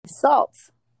Salt.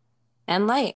 and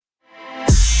light.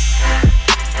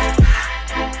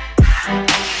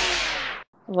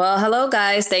 Well, hello,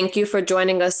 guys. Thank you for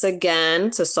joining us again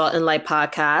to Salt and Light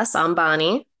Podcast. I'm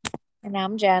Bonnie. And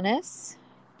I'm Janice.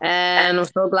 And I'm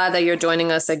so glad that you're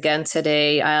joining us again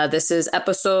today. This is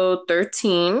episode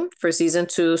 13 for season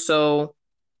 2. So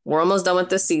we're almost done with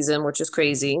this season, which is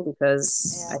crazy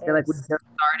because I feel like we just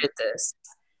started this.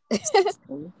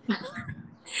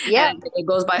 Yeah. And it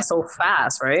goes by so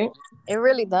fast, right? It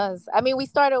really does. I mean, we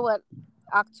started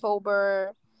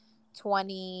October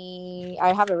 20.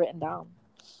 I have it written down.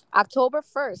 October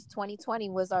 1st, 2020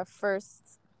 was our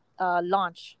first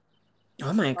launch.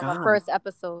 Oh my God. Our first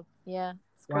episode. Yeah.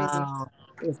 It's crazy. Wow.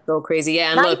 It's so crazy.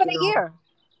 Yeah. And Not look, even a year.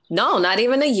 No, not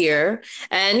even a year.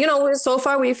 And, so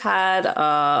far we've had,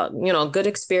 good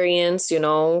experience, we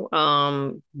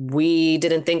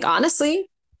didn't think, honestly,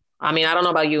 I mean, I don't know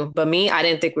about you, but me, I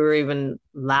didn't think we were even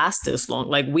last this long.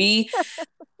 Like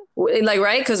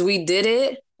right? Because we did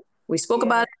it. We spoke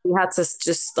about it. We had to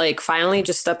just finally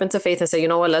just step into faith and say, you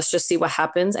know what, let's just see what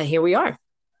happens. And here we are.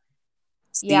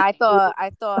 Yeah, I thought,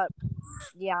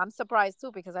 yeah, I'm surprised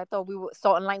too because I thought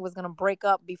Salt and Light was gonna break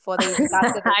up before they even got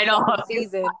to the second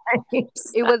season.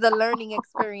 It was a learning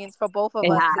experience for both of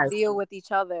us to deal with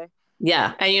each other.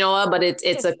 Yeah, and you know what? But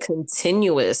it's a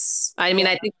continuous. I mean,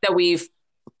 I think that we've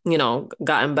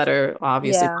gotten better.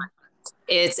 Obviously,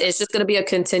 it's just going to be a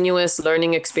continuous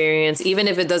learning experience, even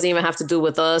if it doesn't even have to do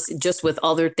with us, just with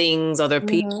other things, other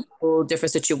people,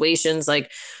 different situations.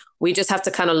 Like we just have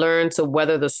to kind of learn to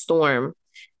weather the storm.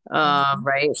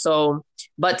 Right. So,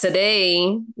 but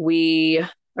today we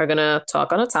are going to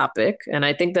talk on a topic. And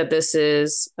I think that this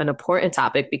is an important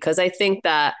topic because I think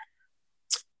that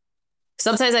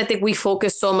sometimes I think we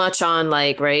focus so much on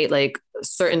like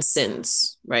certain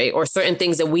sins, right? Or certain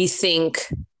things that we think,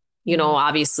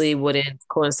 obviously wouldn't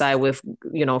coincide with,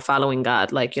 following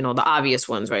God, like, the obvious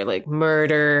ones, right? Like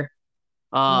murder,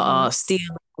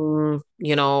 stealing,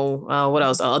 what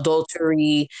else?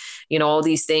 Adultery, all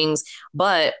these things.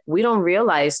 But we don't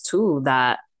realize too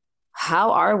that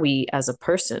how are we as a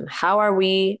person? How are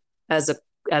we as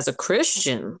a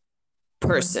Christian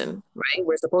person, right?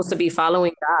 We're supposed to be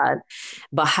following God,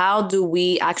 but how do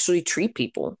we actually treat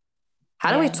people?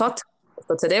 How do we talk to people?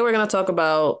 So today we're going to talk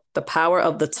about the power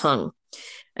of the tongue.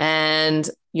 And,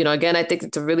 again, I think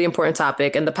it's a really important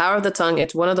topic. And the power of the tongue,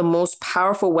 it's one of the most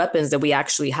powerful weapons that we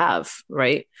actually have,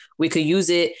 right? We could use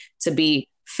it to be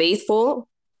faithful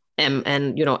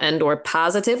and or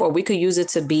positive, or we could use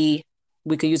it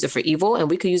for evil, and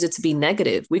we could use it to be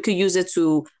negative. We could use it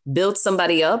to build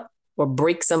somebody up or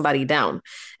break somebody down.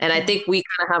 And I think we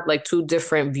kind of have like two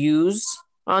different views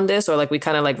on this, or like we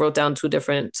kind of like wrote down two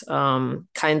different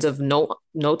kinds of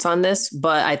notes on this,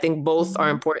 but I think both are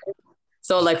important.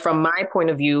 So like from my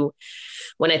point of view,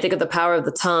 when I think of the power of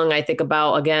the tongue, I think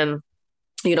about, again,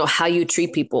 how you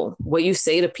treat people, what you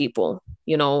say to people,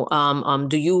 do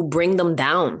you bring them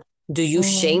down? Do you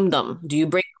shame them? Do you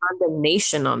bring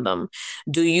condemnation on them?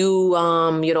 Do you,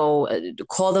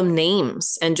 call them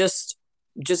names and just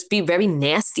be very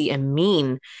nasty and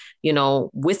mean,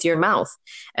 with your mouth?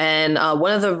 And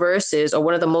one of the verses, or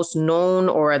one of the most known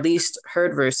or at least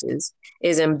heard verses,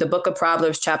 is in the book of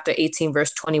Proverbs, chapter 18,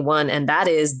 verse 21. And that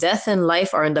is, death and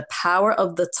life are in the power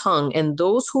of the tongue, and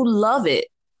those who love it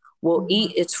will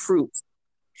eat its fruit.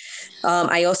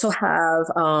 I also have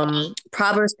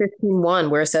Proverbs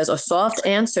 15:1, where it says, a soft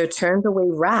answer turns away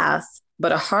wrath,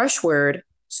 but a harsh word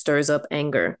stirs up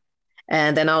anger.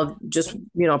 And then I'll just,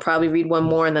 probably read one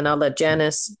more, and then I'll let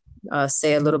Janice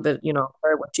say a little bit,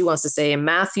 what she wants to say. In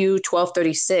Matthew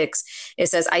 12:36, it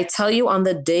says, I tell you, on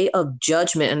the day of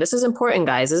judgment, and this is important,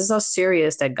 guys, this is how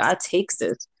serious that God takes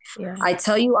this. Yeah. I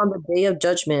tell you, on the day of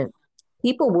judgment,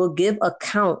 people will give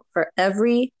account for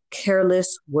every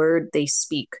careless word they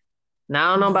speak. Now,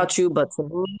 I don't know about you, but to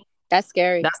me, that's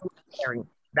scary. That's scary.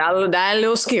 That a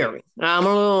little scary. I'm a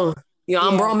little,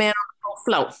 I'm bro man on the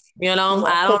flow.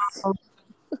 I don't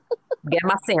get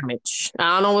my sandwich.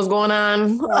 I don't know what's going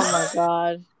on. Oh my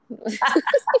God.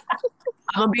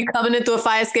 I'm gonna be coming into a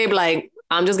fire escape like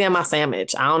I'm just getting my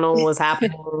sandwich. I don't know what's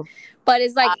happening. But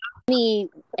it's like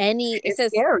it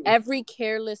says scary. Every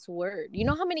careless word. You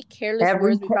know how many careless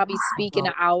words we probably speak in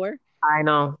an hour? I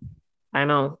know.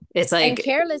 It's like, and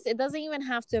careless, it doesn't even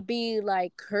have to be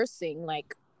like cursing,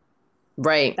 like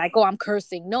right. Like, oh, I'm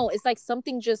cursing. No, it's like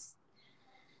something just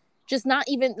not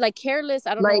even like careless.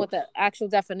 I don't know what the actual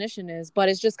definition is, but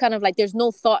it's just kind of like there's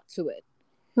no thought to it.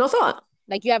 No thought.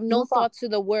 Like you have no thought to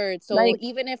the word. So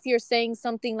even if you're saying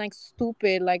something like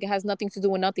stupid, like it has nothing to do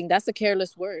with nothing, that's a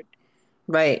careless word.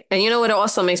 Right. And you know what it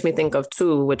also makes me think of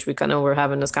too, which we kind of were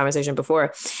having this conversation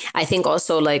before. I think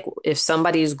also like if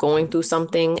somebody's going through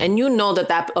something and you know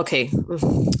okay,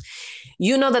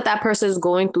 you know that person is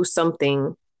going through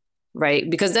something, right?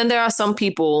 Because then there are some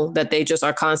people that they just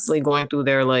are constantly going through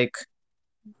their like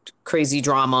crazy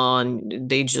drama and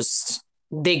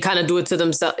they kind of do it to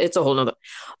themselves. It's a whole nother.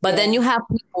 But then you have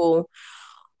people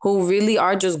who really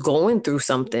are just going through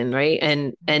something, right?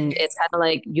 And it's kind of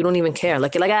like you don't even care.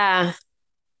 Like you're like,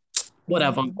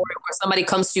 whatever. Or somebody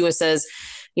comes to you and says,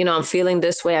 I'm feeling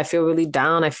this way. I feel really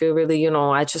down. I feel really,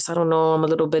 I don't know. I'm a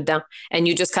little bit down. And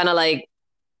you just kind of like,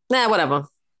 nah, whatever.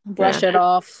 Brush it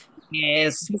off.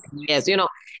 Yes.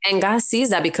 And God sees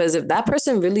that, because if that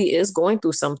person really is going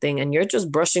through something and you're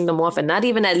just brushing them off and not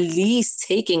even at least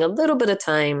taking a little bit of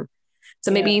time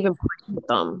to maybe even pray with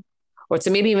them, or to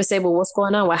maybe even say, well, what's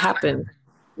going on? What happened?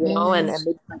 And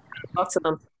maybe talk to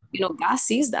them. God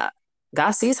sees that.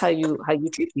 God sees how you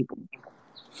treat people.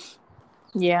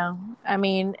 Yeah. I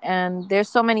mean, and there's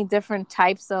so many different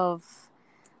types of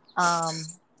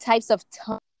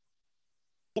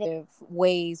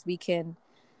ways we can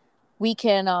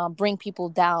bring people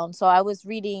down. So I was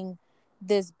reading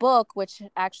this book, which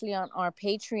actually on our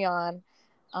Patreon,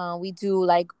 we do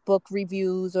like book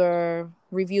reviews or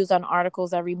reviews on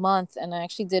articles every month. And I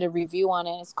actually did a review on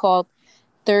it. It's called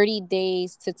 30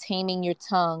 Days to Taming Your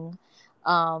Tongue.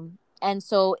 And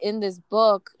so in this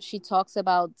book, she talks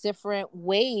about different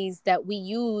ways that we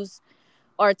use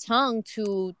our tongue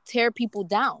to tear people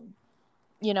down,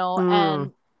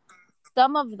 and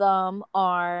some of them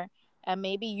are, and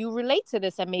maybe you relate to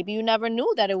this, and maybe you never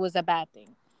knew that it was a bad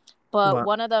thing, but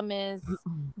one of them is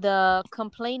the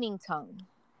complaining tongue,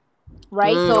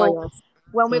 right? So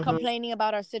when we're complaining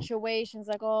about our situations,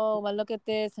 like, oh, well, look at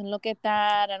this and look at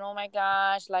that, and oh my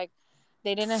gosh, like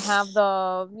they didn't have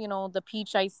the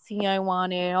peach iced tea I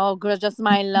wanted. Oh, girl, just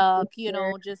my luck,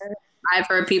 just. I've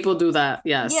heard people do that.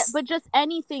 Yes. Yeah, but just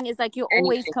anything is like you're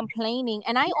always complaining.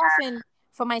 And I often,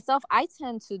 for myself, I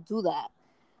tend to do that.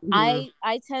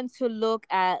 I tend to look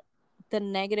at the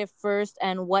negative first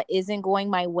and what isn't going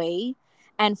my way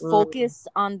and focus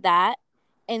on that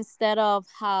instead of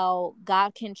how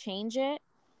God can change it.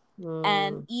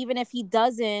 And even if he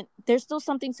doesn't, there's still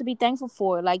something to be thankful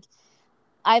for. Like,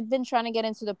 I've been trying to get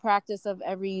into the practice of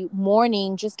every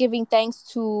morning just giving thanks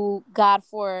to God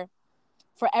for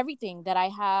everything, that I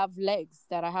have legs,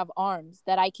 that I have arms,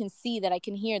 that I can see, that I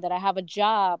can hear, that I have a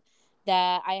job,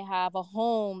 that I have a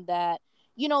home, that,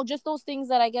 just those things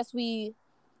that I guess we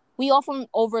often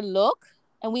overlook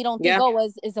and we don't think,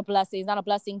 is a blessing. It's not a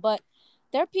blessing. But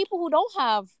there are people who don't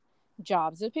have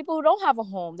jobs. There's people who don't have a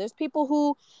home. There's people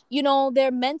who,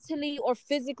 they're mentally or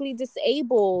physically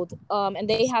disabled, and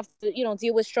they have to,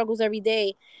 deal with struggles every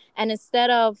day. And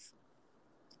instead of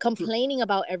complaining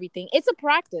about everything, it's a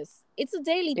practice. It's a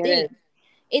daily thing.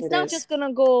 It's not just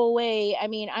gonna go away. I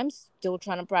mean, I'm still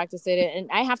trying to practice it, and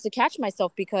I have to catch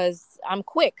myself because I'm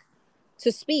quick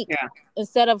to speak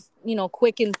instead of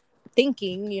quick in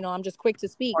thinking. I'm just quick to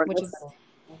speak, which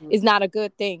is not a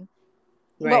good thing.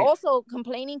 But also,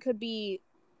 complaining could be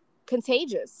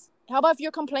contagious. How about if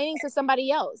you're complaining to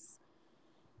somebody else?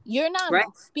 You're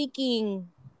not speaking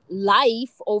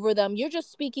life over them. You're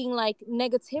just speaking like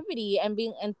negativity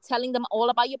and telling them all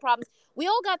about your problems. We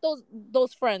all got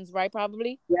those friends, right?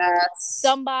 Probably. Yes.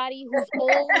 Somebody who's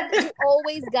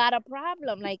always got a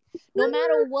problem. Like, no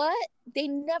matter what, they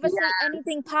never say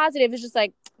anything positive. It's just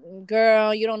like,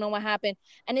 girl, you don't know what happened.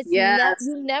 And it's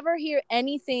you never hear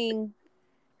anything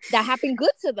that happened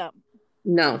good to them.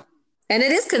 No. And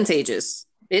it is contagious.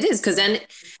 It is, because then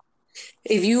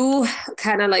if you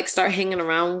kind of like start hanging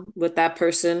around with that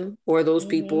person or those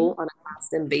people on a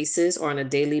constant basis or on a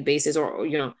daily basis, or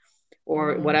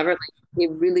whatever, like,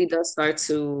 it really does start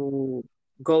to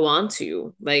go on to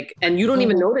you, like, and you don't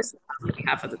even notice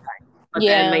half of the time. But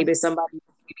then maybe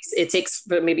it takes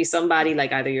maybe somebody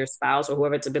like either your spouse or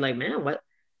whoever to be like, man,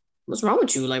 what's wrong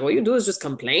with you? Like, all you do is just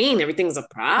complain. Everything's a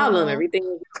problem.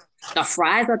 The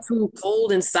fries are too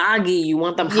cold and soggy. You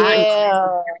want them hot and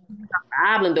cold. The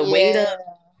problem. The waiter,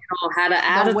 had an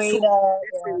attitude.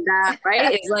 And that,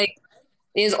 right? It's like,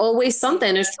 there's always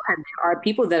something. There are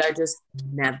people that are just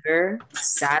never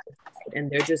satisfied, and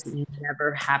they're just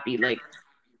never happy. Like,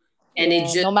 and it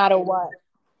just, no matter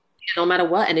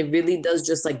what. And it really does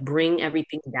just like bring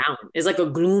everything down. It's like a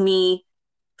gloomy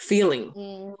feeling.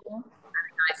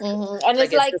 And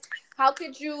it's like, how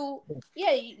could you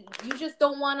you just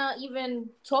don't want to even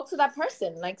talk to that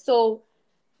person. Like, so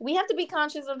we have to be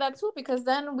conscious of that too, because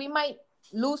then we might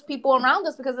lose people around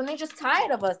us, because then they're just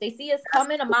tired of us. They see us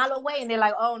coming a mile away and they're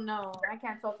like, oh no, I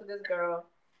can't talk to this girl.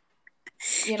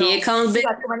 You know, Here comes she Big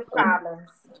got too many problems.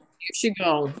 Here she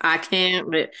go. I can't.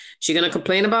 But she gonna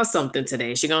complain about something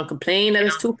today. She gonna complain that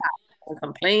it's too hot.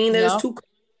 Complain that it's Yep. too cold.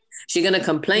 She gonna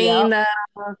complain Yep. that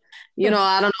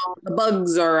I don't know, the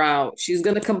bugs are out. She's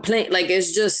gonna complain. Like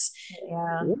it's just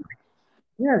Yeah.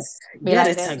 yes. Be Get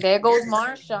like, it there goes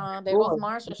Marsha. There goes together.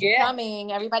 Marsha. She Yeah.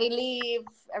 coming. Everybody leave.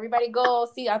 Everybody go.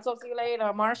 See, I'll talk to you later.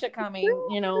 Marsha coming,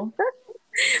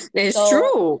 It's So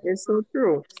true. It's so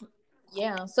true.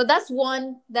 yeah. So that's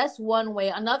one way.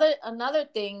 Another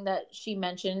thing that she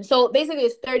mentioned. So basically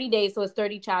it's 30 days, so it's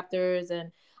 30 chapters,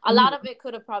 and a lot of it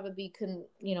could have probably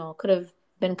could have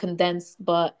been condensed,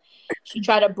 but she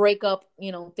tried to break up,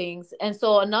 things. And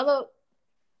so another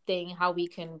thing how we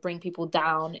can bring people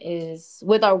down is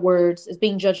with our words, is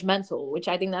being judgmental, which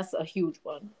I think that's a huge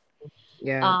one.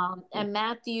 Yeah. And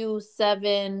Matthew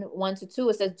 7:1-2,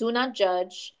 it says, "Do not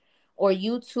judge, or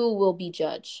you too will be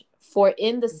judged. For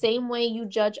in the same way you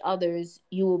judge others,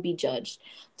 you will be judged."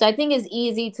 So I think it's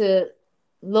easy to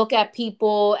look at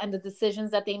people and the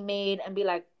decisions that they made and be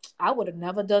like, I would have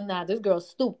never done that. This girl's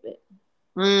stupid.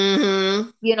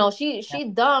 Mm-hmm. She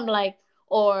dumb, like,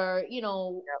 or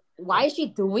why is she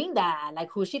doing that? Like,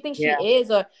 who she thinks she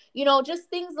is, or just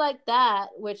things like that.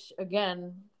 Which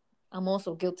again, I'm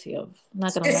also guilty of.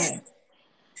 Not gonna lie.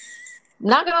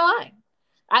 Not gonna lie.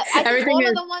 I think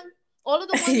all of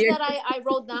the ones that I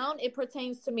wrote down, it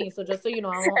pertains to me. So just so you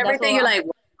know, that's Everything all. you're like,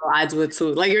 well, I do it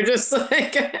too. Like you're just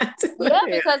like Yeah,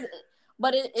 because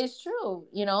but it's true,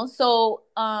 So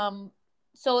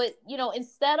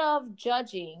instead of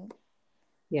judging,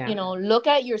 look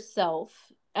at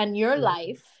yourself and your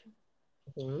life.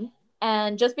 Mm-hmm.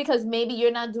 And just because maybe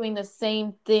you're not doing the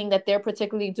same thing that they're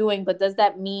particularly doing, but does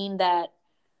that mean that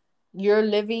you're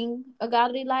living a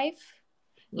godly life?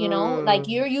 Like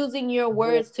you're using your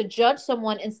words to judge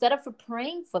someone instead of for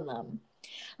praying for them.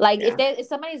 Like if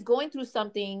somebody's going through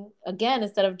something, again,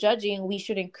 instead of judging, we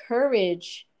should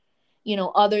encourage,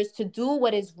 others to do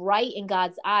what is right in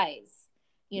God's eyes.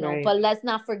 But let's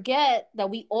not forget that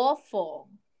we all fall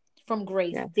from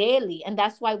grace daily, and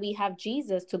that's why we have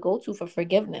Jesus to go to for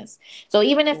forgiveness. So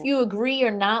even if you agree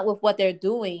or not with what they're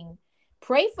doing,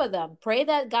 pray for them. Pray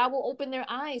that God will open their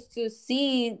eyes to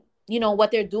see,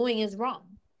 what they're doing is wrong.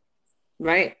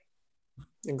 Right.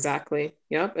 Exactly.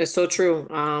 Yep. It's so true.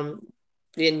 And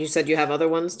you said you have other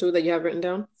ones too that you have written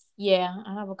down? Yeah,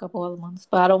 I have a couple other ones,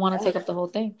 but I don't want to take up the whole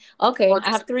thing. Okay, I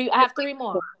have three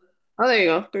more. Oh, there you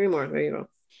go. Three more. There you go.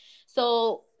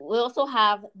 So we also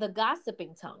have the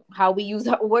gossiping tongue, how we use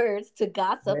our words to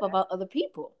gossip about other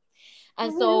people.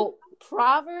 And so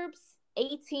Proverbs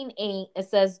 18:8, it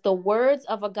says, "The words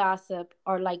of a gossip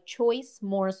are like choice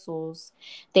morsels.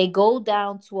 They go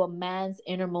down to a man's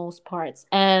innermost parts."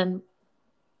 And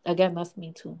again, that's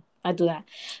me too. I do that.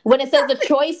 When it says the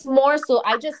choice morsel,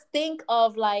 I just think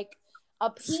of like a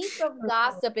piece of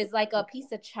gossip is like a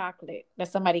piece of chocolate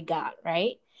that somebody got,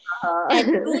 right? And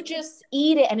you just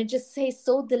eat it and it just tastes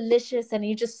so delicious and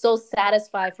you're just so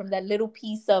satisfied from that little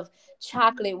piece of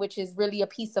chocolate, which is really a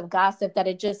piece of gossip, that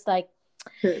it just like,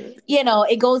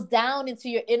 it goes down into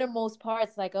your innermost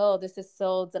parts like, oh, this is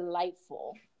so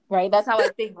delightful, right? That's how I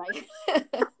think, like.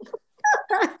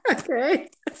 Okay.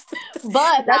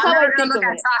 But that's how I think of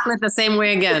it. Chocolate the same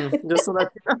way again, just so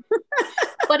that you know.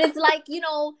 But it's like,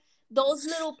 those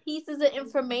little pieces of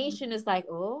information is like,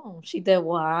 oh, she did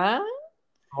what?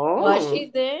 Oh, what she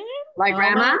did? Like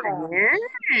grandma?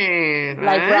 Yeah.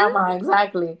 Like grandma,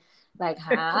 exactly. Like,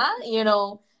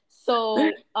 huh?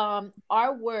 So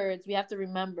our words, we have to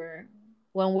remember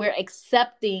when we're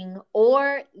accepting,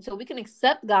 or so we can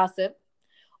accept gossip,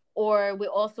 or we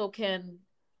also can,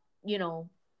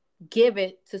 give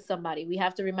it to somebody. We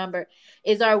have to remember,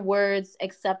 is our words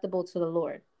acceptable to the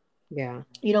Lord? Yeah.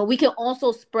 We can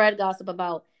also spread gossip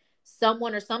about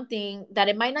someone or something that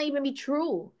it might not even be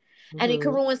true. And it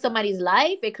can ruin somebody's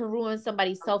life. It can ruin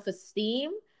somebody's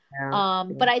self-esteem.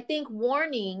 But I think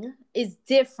warning is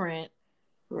different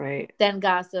than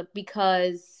gossip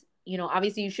because,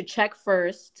 obviously you should check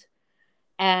first.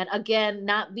 And again,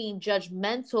 not being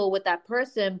judgmental with that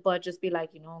person, but just be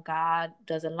like, God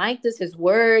doesn't like this, his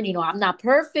word, I'm not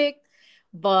perfect,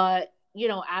 but,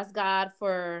 ask God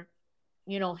for,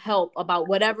 help about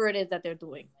whatever it is that they're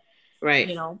doing.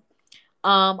 Right.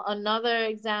 Another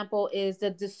example is the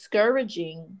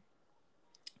discouraging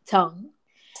tongue.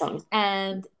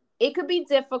 And it could be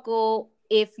difficult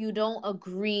if you don't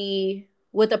agree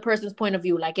with a person's point of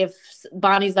view. Like if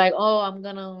Bonnie's like, oh, I'm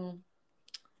going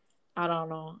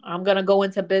to go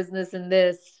into business in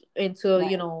this,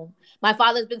 my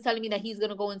father's been telling me that he's going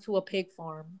to go into a pig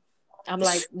farm. I'm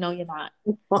like, no, you're not.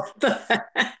 What the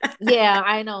heck? Yeah,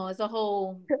 I know. It's a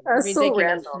whole That's so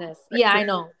ridiculousness. Yeah, I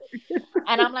know.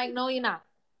 And I'm like, no, you're not.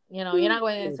 You know, you're not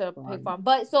going into a pig farm.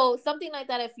 But so something like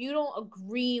that, if you don't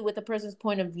agree with the person's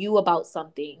point of view about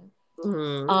something,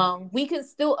 we can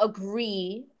still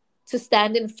agree to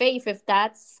stand in faith if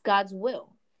that's God's will.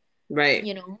 Right.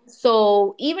 You know,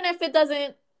 so even if it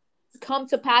doesn't come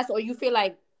to pass or you feel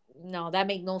like, no, that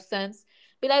make no sense,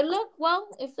 be like, look, well,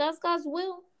 if that's God's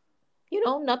will, you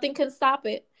know, nothing can stop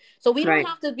it. So we don't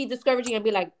have to be discouraging and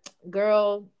be like,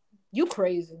 girl, you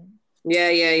crazy.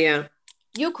 Yeah.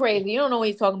 You crazy. You don't know what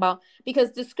you're talking about.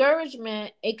 Because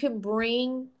discouragement, it can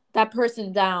bring that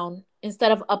person down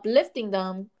instead of uplifting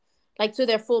them like to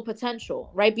their full potential,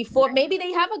 right? Before maybe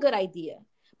they have a good idea,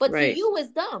 but to you it's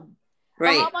dumb.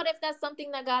 Right. But how about if that's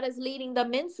something that God is leading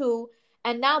them into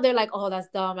and now they're like, oh, that's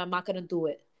dumb. I'm not going to do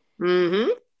it.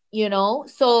 Mm-hmm. You know?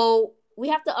 So we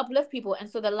have to uplift people. And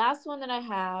so the last one that I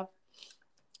have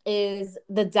is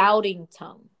the doubting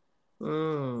tongue.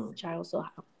 Which I also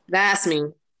have. That's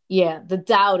me. Yeah, the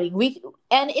doubting.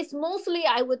 And it's mostly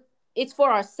it's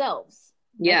for ourselves.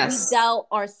 Yes. Like we doubt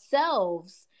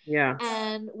ourselves. Yeah.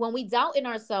 And when we doubt in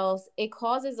ourselves, it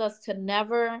causes us to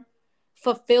never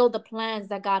fulfill the plans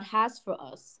that God has for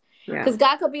us. Because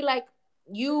God could be like,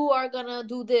 you are gonna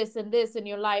do this and this in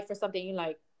your life or something. You're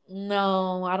like,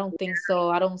 no, I don't think so.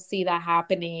 I don't see that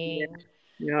happening.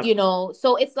 Yeah. You know,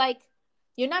 so it's like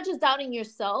you're not just doubting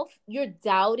yourself, you're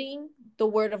doubting the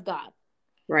word of God.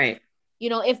 Right. You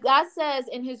know, if God says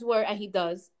in his word, and he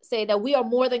does say that we are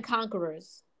more than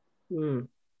conquerors, you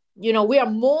know, we are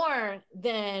more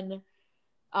than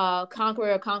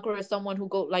conqueror. A conqueror is someone who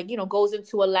goes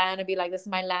into a land and be like, this is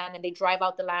my land, and they drive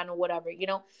out the land or whatever, you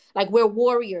know, like we're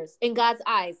warriors in God's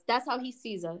eyes. That's how he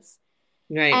sees us.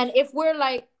 Right. And if we're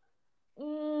like,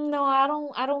 no,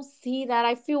 I don't see that.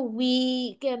 I feel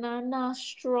weak and I'm not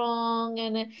strong.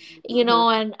 And, you know,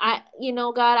 and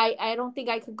God, I don't think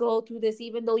I could go through this,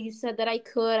 even though you said that I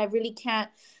could. I really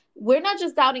can't. We're not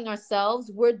just doubting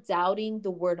ourselves. We're doubting the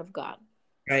word of God.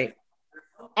 Right.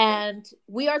 And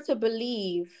we are to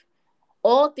believe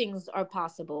all things are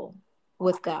possible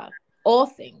with God. All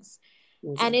things.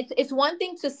 Mm-hmm. And it's one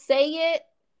thing to say it,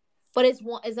 but it's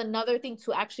another thing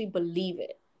to actually believe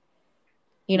it.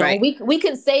 You know, we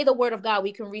can say the word of God,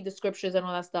 we can read the scriptures and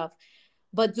all that stuff,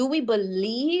 but do we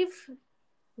believe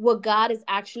what God is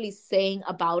actually saying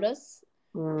about us?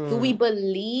 Do we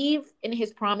believe in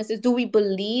his promises? Do we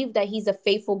believe that he's a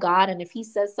faithful God, and if he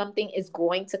says something is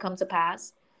going to come to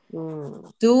pass?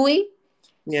 Do we?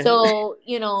 Yeah. So,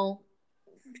 you know,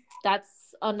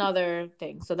 that's another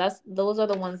thing. So those are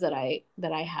the ones that I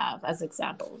have as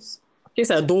examples. She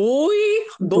said, do we?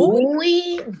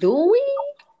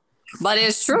 But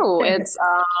it's true. It's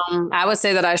I would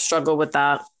say that I struggle with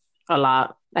that a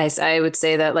lot. I would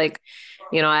say that, like,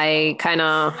 you know, I kind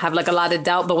of have like a lot of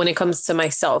doubt, but when it comes to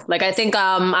myself, like, I think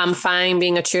I'm fine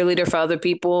being a cheerleader for other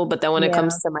people, but then when it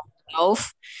comes to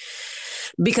myself,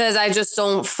 because I just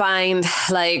don't find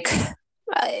like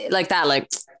that, like,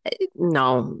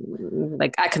 no,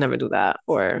 like I can never do that,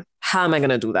 or how am I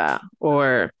gonna do that,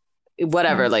 or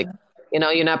whatever, like, you know,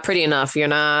 you're not pretty enough. You're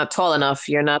not tall enough.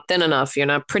 You're not thin enough. You're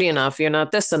not pretty enough. You're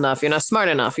not this enough. You're not smart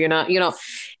enough. You're not, you know,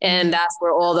 and that's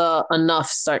where all the enough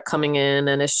start coming in.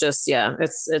 And it's just,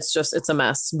 it's a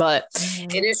mess, but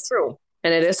it is true.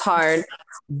 And it is hard.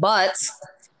 But,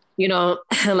 you know,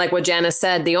 like what Janice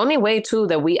said, the only way too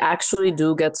that we actually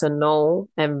do get to know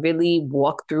and really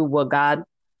walk through what God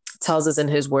tells us in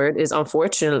his word is,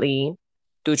 unfortunately,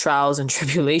 through trials and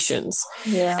tribulations.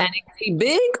 Yeah. And it can be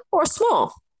big or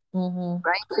small. Right?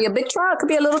 It could be a big trial, it could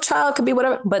be a little trial, it could be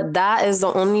whatever. But that is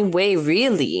the only way,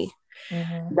 really,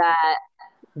 that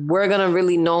we're gonna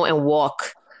really know and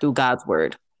walk through God's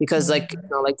word. Because, like, you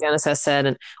know, like Janice has said,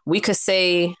 and we could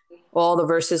say all the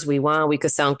verses we want, we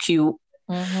could sound cute,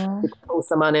 we could post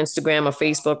them on Instagram or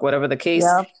Facebook, whatever the case.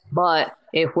 Yep. But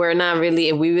if we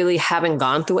really haven't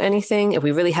gone through anything, if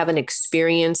we really haven't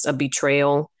experienced a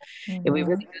betrayal, if we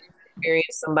really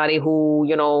experience somebody who,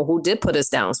 you know, who did put us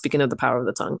down, speaking of the power of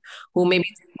the tongue, who maybe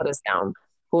did put us down,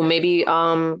 who maybe, you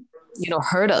know,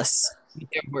 hurt us with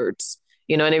their words,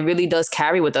 you know, and it really does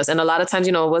carry with us. And a lot of times,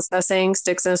 you know, what's that saying?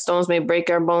 Sticks and stones may break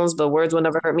our bones, but words will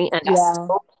never hurt me. And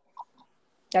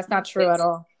that's not true at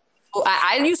all.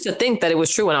 I used to think that it was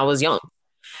true when I was young.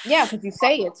 Yeah, because you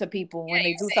say it to people when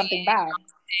they do something bad.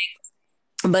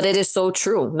 But it is so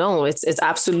true. No, it's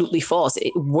absolutely false.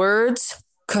 Words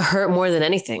could hurt more than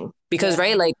anything. Because,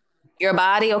 right, like, your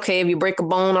body, okay, if you break a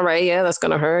bone, all right, yeah, that's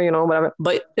going to hurt, you know, whatever,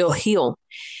 but it'll heal.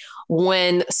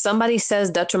 When somebody says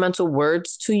detrimental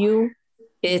words to you,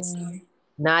 it's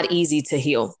not easy to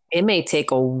heal. It may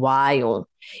take a while.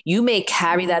 You may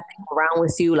carry that thing around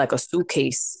with you like a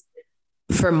suitcase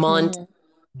for months,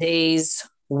 days,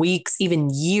 weeks, even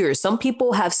years. Some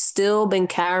people have still been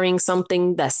carrying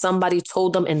something that somebody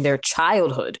told them in their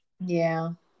childhood.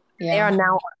 Yeah. They are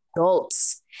now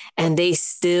adults and they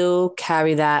still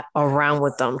carry that around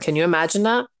with them. Can you imagine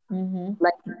that?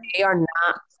 Like they are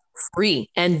not free.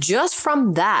 And just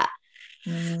from that,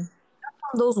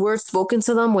 those words spoken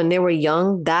to them when they were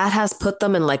young, that has put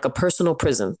them in like a personal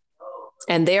prison.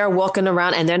 And they are walking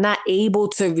around and they're not able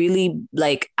to really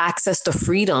like access the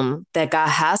freedom that God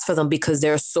has for them because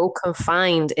they're so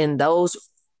confined in those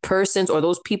persons or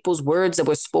those people's words that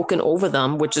were spoken over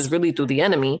them, which is really through the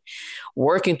enemy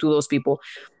working through those people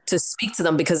to speak to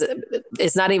them because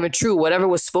it's not even true. Whatever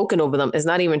was spoken over them is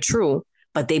not even true,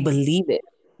 but they believe it.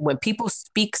 When people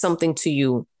speak something to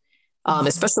you,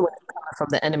 especially when it's coming from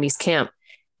the enemy's camp,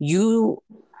 you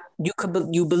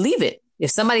believe it. If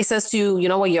somebody says to you, you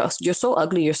know what, you're so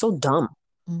ugly, you're so dumb.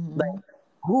 Like,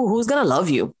 who's gonna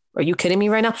love you? Are you kidding me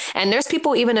right now? And there's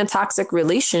people even in toxic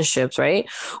relationships, right,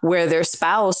 where their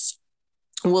spouse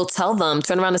will tell them,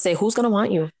 turn around and say, "Who's gonna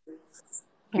want you?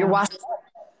 You're washed up.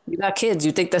 You got kids.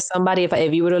 You think that somebody,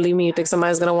 if you were to leave me, you think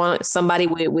somebody's gonna want somebody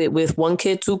with 1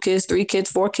 kid, 2 kids, 3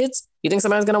 kids, 4 kids? You think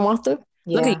somebody's gonna want them?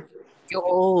 Look at you. You're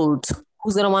old.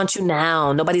 Who's gonna want you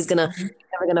now? Nobody's gonna."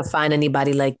 Never gonna find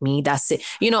anybody like me. That's it.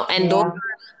 And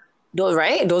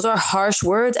those are harsh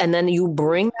words. And then you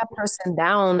bring that person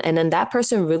down, and then that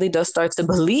person really does start to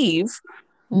believe,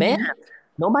 man,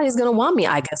 nobody's gonna want me.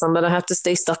 I guess I'm gonna have to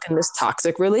stay stuck in this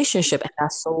toxic relationship. And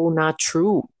that's so not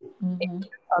true. It's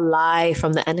a lie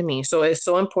from the enemy. So it's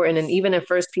so important. And even in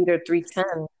 1 Peter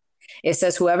 3:10, it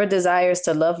says, whoever desires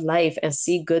to love life and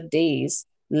see good days,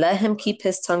 let him keep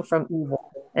his tongue from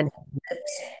evil and his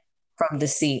lips from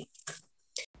deceit.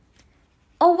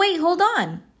 Oh, wait, hold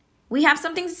on. We have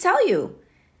something to tell you.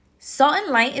 Salt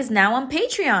and Light is now on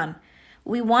Patreon.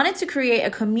 We wanted to create a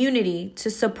community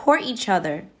to support each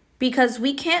other because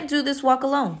we can't do this walk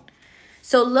alone.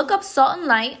 So look up Salt and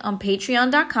Light on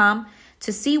patreon.com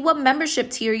to see what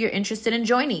membership tier you're interested in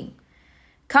joining.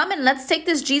 Come and let's take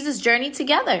this Jesus journey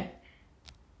together.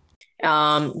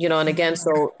 And again,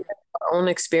 so our own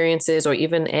experiences, or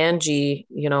even Angie,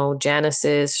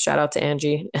 Janice's, shout out to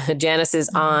Angie, Janice's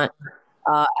aunt,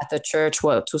 at the church,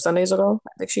 2 Sundays ago, I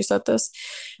think she said this.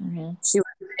 She was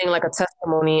saying like a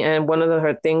testimony, and one of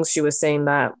her things she was saying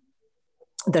that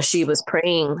she was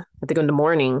praying, I think in the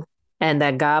morning, and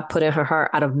that God put in her heart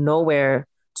out of nowhere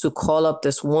to call up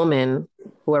this woman,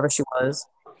 whoever she was,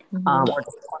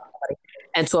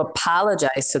 and to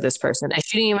apologize to this person, and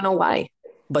she didn't even know why,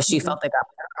 but she felt like God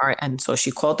put in her heart, and so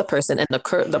she called the person, and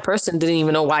the person didn't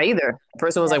even know why either. The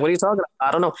person was like, "What are you talking about?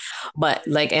 I don't know," but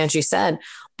like Angie said.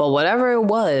 But whatever it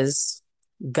was,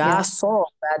 God saw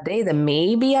that day that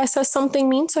maybe I said something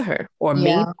mean to her, or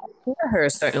maybe I treated her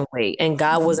a certain way, and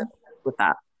God wasn't with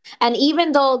that. And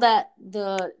even though that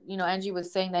Angie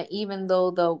was saying that even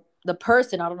though the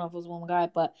person, I don't know if it was one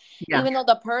guy, but even though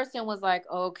the person was like,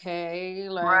 okay,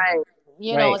 like,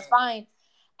 it's fine.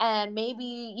 And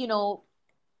maybe,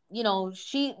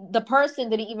 the person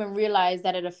didn't even realize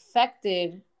that it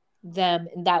affected them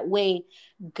in that way.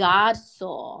 God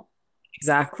saw.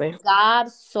 Exactly.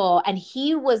 God saw, and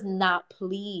he was not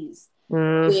pleased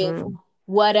with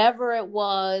whatever it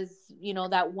was,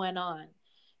 that went on,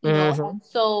 And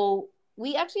so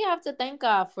we actually have to thank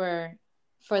God for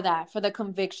that, for the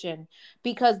conviction,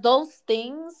 because those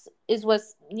things is what,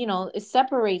 it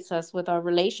separates us with our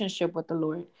relationship with the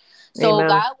Lord. So Amen.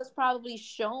 God was probably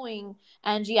showing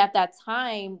Angie at that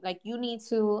time, like, you need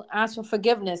to ask for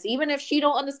forgiveness, even if she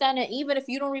don't understand it, even if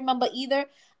you don't remember either.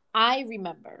 I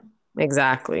remember.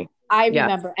 Exactly. I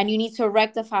remember. And you need to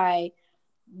rectify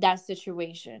that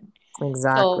situation.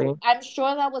 Exactly. So I'm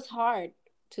sure that was hard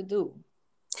to do.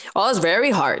 Oh, it's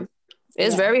very hard.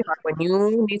 It's very hard when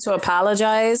you need to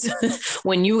apologize,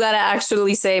 when you got to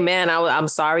actually say, man, I'm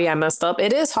sorry, I messed up.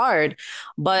 It is hard.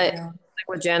 But like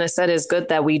what Janice said, is good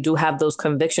that we do have those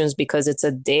convictions, because it's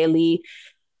a daily,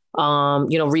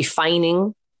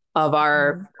 refining of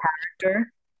our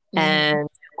character. And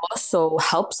also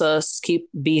helps us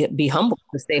be humble,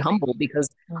 to stay humble, because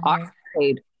our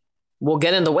pride will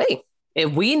get in the way.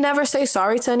 If we never say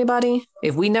sorry to anybody,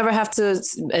 if we never have to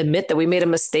admit that we made a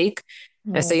mistake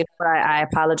and say, I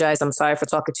apologize, I'm sorry for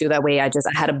talking to you that way, I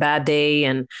had a bad day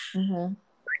and I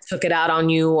took it out on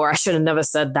you, or I should have never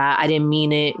said that, I didn't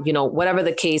mean it, whatever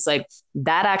the case, like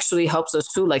that actually helps us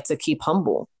too, like to keep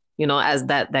humble. As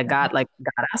that God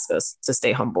asks us to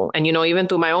stay humble. And, even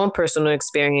through my own personal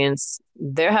experience,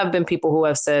 there have been people who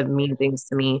have said mean things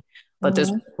to me, but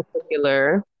this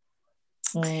particular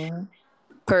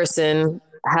person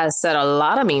has said a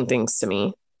lot of mean things to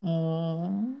me.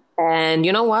 And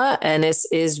you know what? And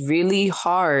it's really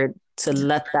hard to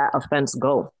let that offense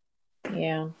go.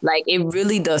 Yeah. Like it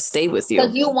really does stay with you.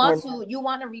 Because you want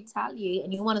to retaliate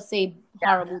and you want to say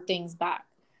horrible things back.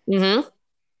 Mm-hmm.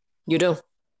 You do.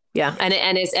 Yeah. And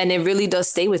it really does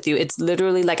stay with you. It's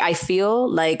literally like, I feel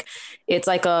like it's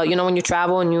like when you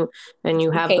travel and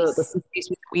you have the suitcase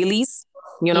with wheelies,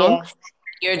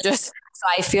 you're just, so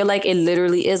I feel like it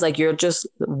literally is like you're just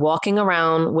walking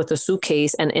around with a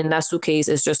suitcase, and in that suitcase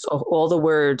is just all the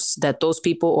words that those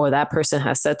people or that person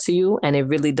has said to you, and it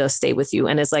really does stay with you.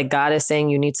 And it's like God is saying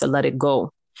you need to let it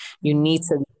go. You need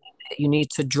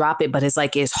to drop it, but it's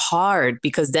like it's hard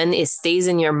because then it stays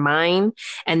in your mind,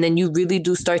 and then you really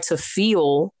do start to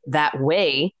feel that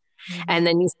way. And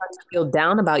then you start to feel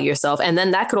down about yourself. And then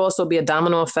that could also be a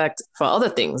domino effect for other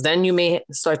things. Then you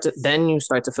start to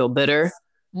feel bitter,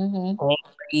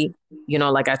 angry,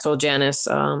 like I told Janice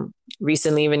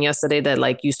recently, even yesterday, that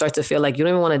like you start to feel like you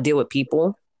don't even want to deal with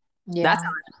people. That's how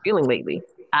I'm feeling lately.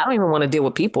 I don't even want to deal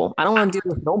with people. I don't want to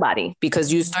deal with nobody,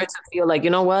 because you start to feel like, you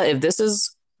know what, if this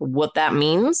is what that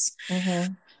means,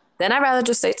 then I'd rather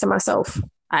just say to myself,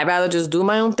 I'd rather just do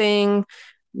my own thing,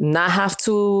 not have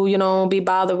to, be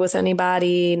bothered with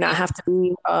anybody, not have to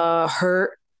be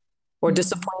hurt or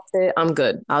disappointed. I'm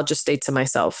good. I'll just stay to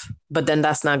myself. But then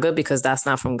that's not good, because that's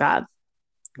not from God.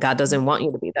 God doesn't want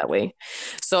you to be that way.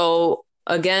 So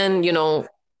again, for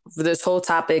this whole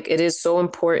topic, it is so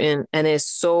important, and it's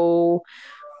so,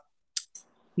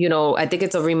 I think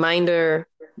it's a reminder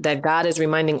that God is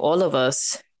reminding all of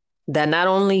us that not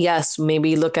only, yes,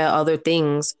 maybe look at other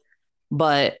things,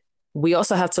 but we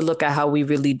also have to look at how we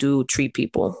really do treat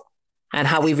people and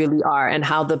how we really are, and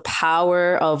how the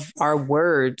power of our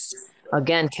words,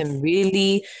 again, can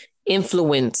really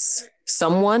influence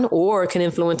someone or can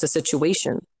influence a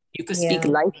situation. You could speak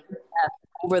life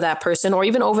over that person, or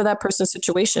even over that person's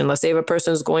situation. Let's say if a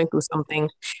person is going through something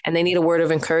and they need a word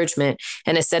of encouragement,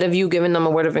 and instead of you giving them a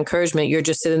word of encouragement, you're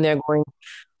just sitting there going,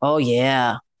 oh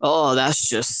yeah, oh, that's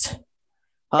just,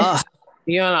 I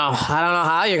don't know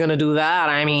how you're going to do that.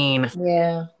 I mean,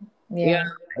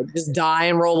 just die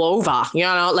and roll over,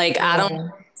 I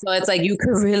don't. So it's like you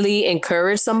could really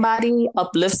encourage somebody,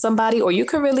 uplift somebody, or you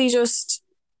could really just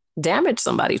damage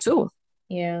somebody too.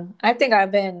 Yeah, I think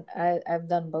I've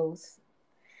done both.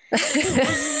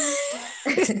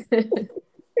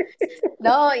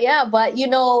 No, yeah, but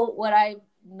what I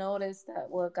noticed, that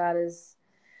what God is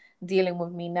dealing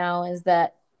with me now is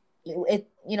that it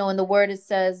in the word it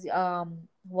says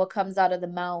what comes out of the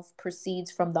mouth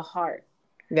proceeds from the heart.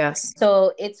 Yes.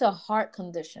 So it's a heart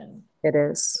condition. It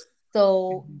is.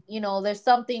 So there's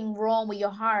something wrong with your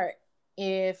heart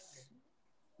if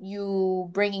you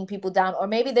bringing people down, or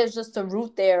maybe there's just a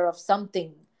root there of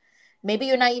something. Maybe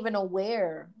you're not even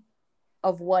aware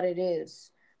of what it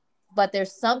is, but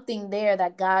there's something there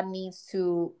that God needs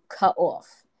to cut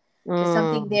off. There's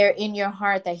something there in your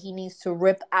heart that he needs to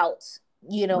rip out,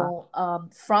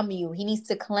 from you. He needs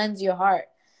to cleanse your heart,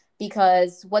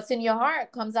 because what's in your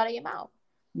heart comes out of your mouth.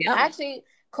 Yeah. I actually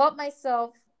caught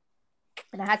myself,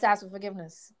 and I had to ask for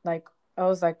forgiveness. Like, I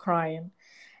was like crying.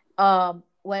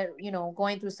 When,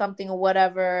 going through something or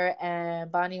whatever,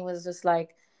 and Bonnie was just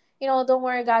like, don't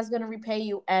worry, God's going to repay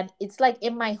you. And it's like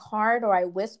in my heart, or I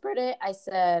whispered it, I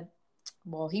said,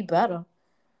 well, he better.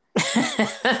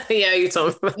 Yeah, you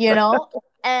told me.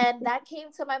 And that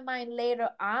came to my mind later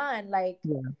on, like,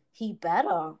 he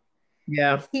better.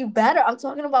 Yeah. He better. I'm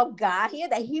talking about God here,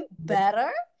 that he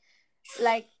better.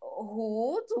 Like,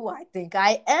 who do I think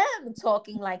I am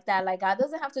talking like that? Like, God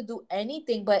doesn't have to do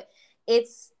anything, but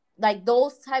it's like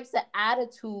those types of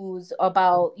attitudes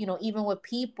about, even with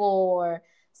people, or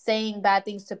saying bad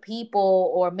things to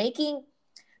people, or making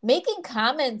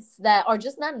comments that are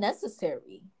just not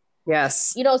necessary.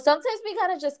 Yes. Sometimes we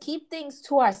gotta just keep things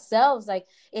to ourselves. Like,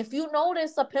 if you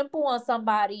notice a pimple on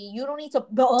somebody, you don't need to,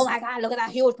 oh my God, look at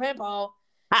that huge pimple.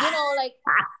 Like,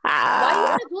 why you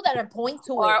gotta do that and point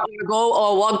to it? Or go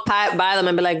or walk by them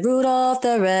and be like, Rudolph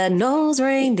the red-nosed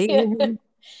reindeer.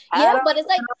 Yeah, but it's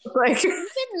like even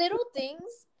little things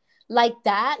like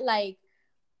that, like,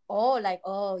 oh,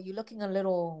 you're looking a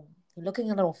little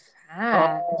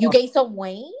fat. You gained some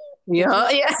weight? Yeah,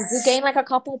 Did you gain like a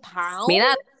couple pounds?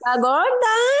 Mira,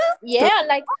 yeah,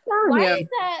 like, why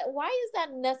is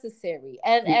that necessary?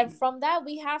 And from that,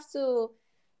 we have to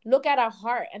look at our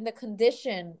heart and the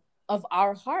condition of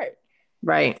our heart.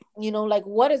 Right. Like,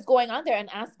 what is going on there, and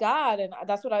ask God. And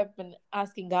that's what I've been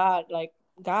asking God, like,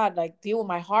 God, like, deal with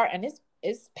my heart. And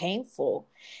it's painful.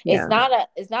 Yeah.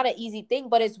 It's not an easy thing,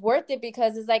 but it's worth it,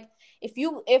 because it's like, if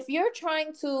you're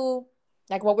trying to,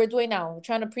 like what we're doing now. We're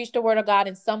trying to preach the word of God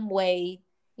in some way,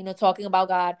 you know, talking about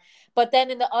God. But then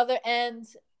in the other end,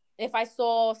 if I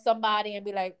saw somebody and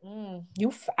be like, you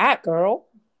fat girl.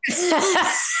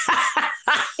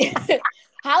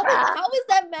 How is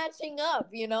that matching up,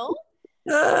 you know?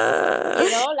 You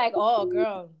know, like, oh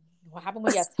girl, what happened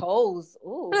with your toes?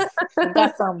 Ooh, you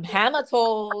got some hammer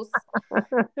toes.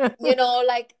 You know,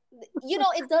 like, you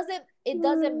know, it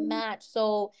doesn't match.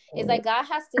 So it's like God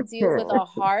has to deal with our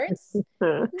hearts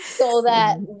so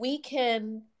that we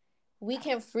can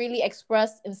freely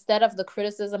express, instead of the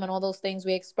criticism and all those things,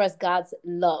 we express God's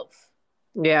love.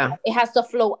 Yeah. It has to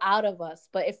flow out of us.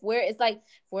 But if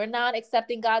we're not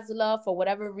accepting God's love for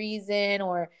whatever reason,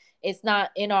 or it's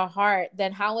not in our heart,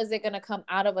 then how is it going to come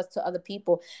out of us to other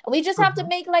people? And we just have to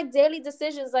make like daily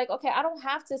decisions. Like, okay, I don't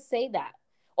have to say that,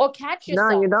 or catch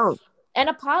yourself. No, you don't. And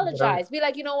apologize. Be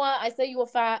like, you know what? I said you were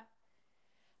fat,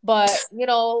 but you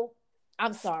know,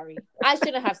 I'm sorry. I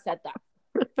shouldn't have said that.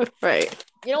 Right.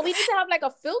 You know, we need to have like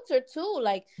a filter too.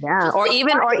 Like, yeah. Or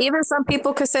even some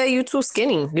people could say you too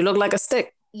skinny. You look like a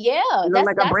stick. Yeah.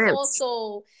 That's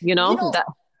also, you know that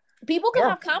people can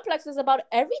have complexes about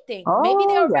everything. Maybe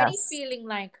they're already feeling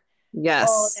like,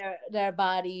 their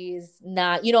body is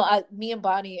not, you know, me and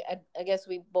Bonnie, I guess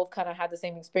we both kind of had the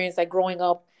same experience. Like growing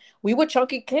up, we were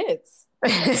chunky kids.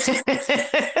 We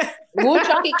were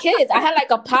chunky kids. I had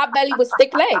like a pot belly with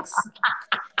thick legs.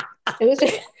 It was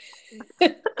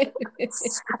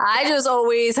I just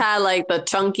always had like the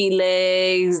chunky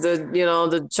legs,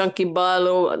 the chunky butt,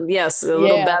 little bit,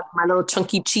 my little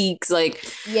chunky cheeks, like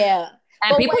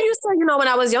And people used to, when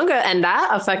I was younger, and that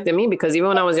affected me because even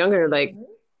when I was younger, like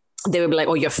they would be like,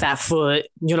 "Oh, you're fat foot,"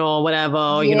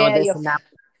 whatever, this and that.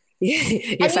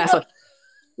 You're fat foot.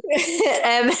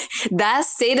 And that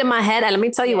stayed in my head. And let me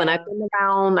tell you, when I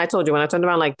turned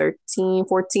around like 13,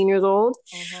 14 years old,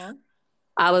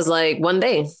 I was like, one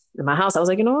day in my house, I was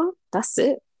like, you know what? That's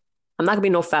it. I'm not gonna be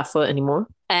no fat foot anymore.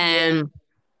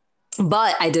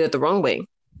 But I did it the wrong way.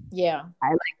 Yeah.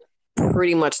 I like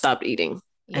pretty much stopped eating.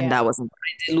 And that wasn't,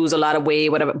 I did lose a lot of weight,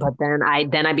 whatever. But then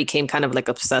I became kind of like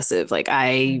obsessive. Like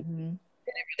I didn't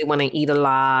really want to eat a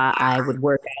lot. I would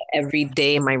work out every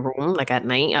day in my room. Like at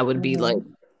night, I would be like,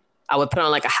 I would put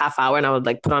on like a half hour and I would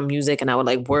like put on music and I would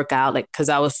like work out. Like, cause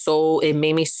it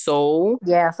made me so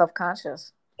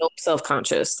self-conscious.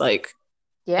 Self-conscious. Like,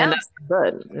 and that's not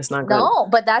good. It's not good. No,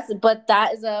 but that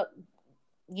is a,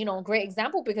 great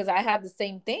example because I have the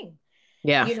same thing.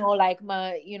 Yeah. Like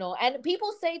and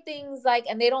people say things like,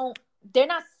 and they're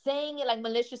not saying it like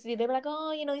maliciously. They're like,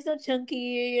 oh, you're so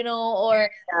chunky, or,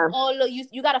 oh, look,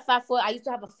 you got a fat foot. I used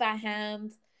to have a fat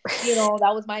hand.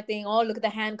 That was my thing. Oh, look at the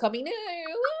hand coming.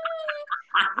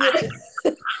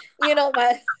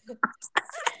 My.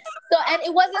 So, and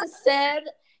it wasn't said,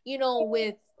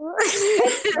 with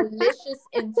malicious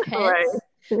intent, right.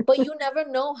 But you never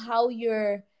know how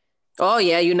you're. Oh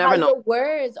yeah, you never know. Your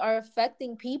words are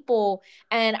affecting people.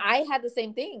 And I had the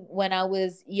same thing when I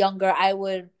was younger. I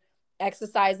would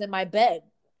exercise in my bed.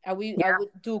 I would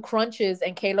do crunches,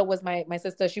 and Kayla was my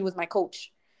sister. She was my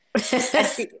coach.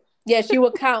 She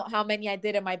would count how many I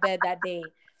did in my bed that day.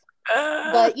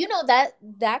 But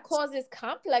that causes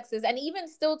complexes, and even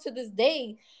still to this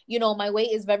day, my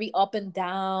weight is very up and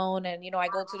down, and I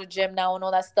go to the gym now and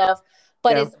all that stuff.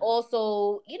 But it's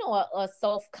also, a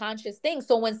self-conscious thing.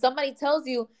 So when somebody tells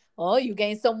you, oh, you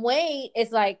gained some weight,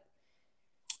 it's like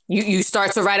you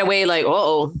start to right away like,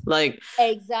 like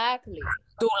exactly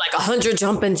doing like 100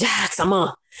 jumping jacks.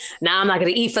 Now I'm not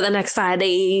gonna eat for the next 5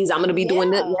 days. I'm gonna be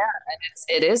doing it.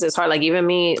 Yeah, it's hard. Like even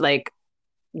me, like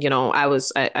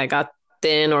I got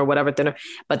thin or whatever, thinner.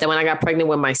 But then when I got pregnant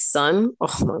with my son,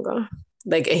 oh my god,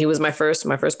 like he was my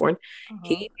firstborn.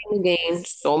 He made me gain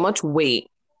so much weight.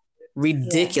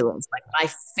 Ridiculous. Like my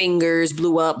fingers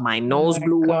blew up, my nose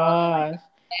blew up,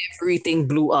 everything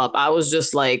blew up. I was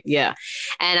just like, and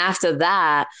after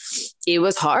that it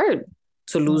was hard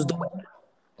to lose the weight.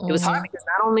 It was hard because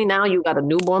not only now you got a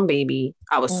newborn baby,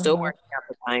 I was still working at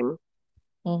the time,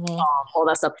 all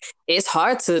that stuff. It's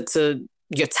hard to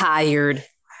you're tired,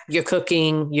 you're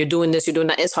cooking, you're doing this, you're doing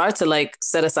that. It's hard to like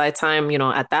set aside time,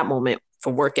 at that moment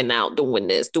for working out, doing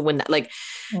this, doing that. Like,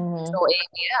 so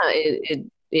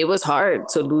it was hard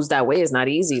to lose that weight. It's not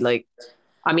easy. Like,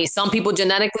 I mean, some people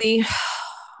genetically,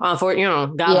 God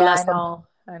bless them.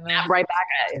 I know. Right back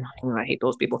at it. I hate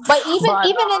those people. But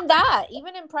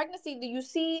even in pregnancy, you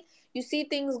see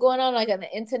things going on like on the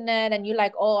internet, and you're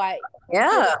like,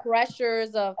 the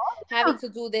pressures of having to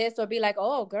do this, or be like,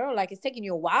 oh, girl, like it's taking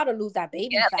you a while to lose that baby.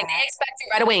 Yeah, like they expect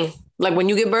you right away. Like when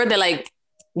you give birth, they're like,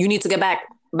 you need to get back.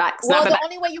 back. Well, the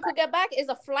only way you could get back is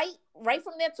a flight right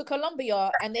from there to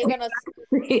Colombia, and they're gonna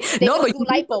do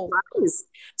lipo.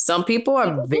 Some people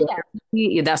are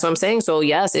very. That's what I'm saying. So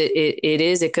yes, it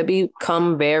is. It could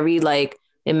become very like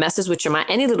it messes with your mind.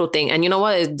 Any little thing, and you know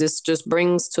what? This just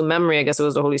brings to memory. I guess it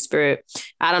was the Holy Spirit.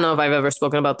 I don't know if I've ever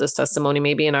spoken about this testimony,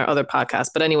 maybe in our other podcast.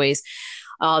 But anyways,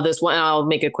 this one I'll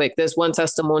make it quick. This one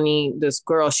testimony. This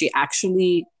girl, she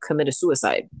actually committed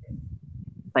suicide.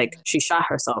 Like she shot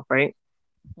herself, right?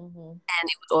 Mm-hmm.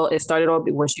 And it started off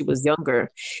when she was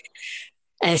younger.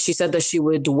 And she said that she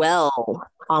would dwell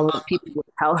on what people would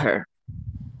tell her.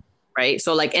 Right.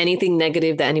 So like anything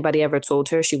negative that anybody ever told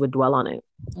her, she would dwell on it,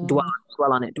 dwell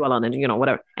on it,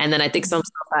 whatever. And then I think some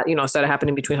stuff that, started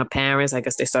happening between her parents. I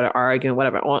guess they started arguing,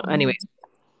 whatever. Anyways,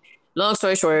 long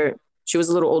story short, she was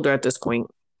a little older at this point.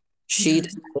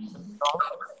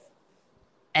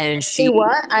 And she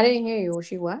what? I didn't hear you.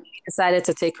 She what? Decided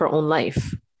to take her own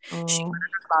life. She went in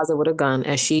the closet with a gun,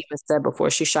 and she even said before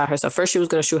she shot herself, first she was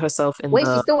going to shoot herself in Wait,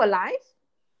 she's still alive?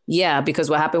 Yeah, because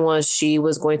what happened was she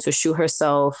was going to shoot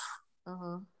herself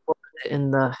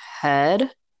in the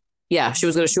head. Yeah, she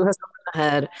was going to shoot herself in the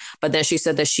head, but then she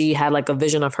said that she had like a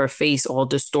vision of her face all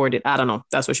distorted. I don't know.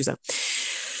 That's what she said.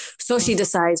 So she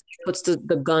decides, puts the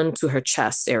gun to her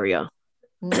chest area.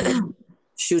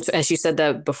 Shoots, and she said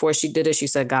that before she did it, she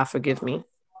said, "God forgive me."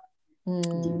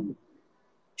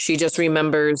 She just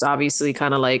remembers, obviously,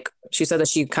 kind of like, she said that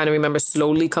she kind of remembers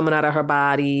slowly coming out of her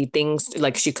body, things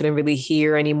like she couldn't really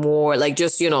hear anymore, like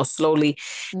just, slowly.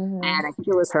 And I think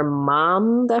it was her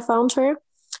mom that found her.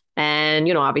 And,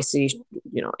 obviously,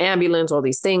 ambulance, all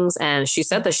these things. And she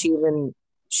said that she went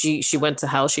to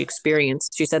hell. She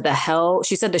said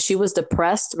that she was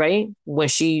depressed, right? When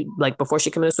she, like, before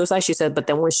she committed suicide, she said, but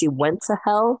then when she went to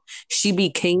hell, she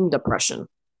became depression.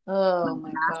 Oh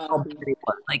my God.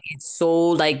 Like, it's so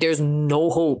like there's no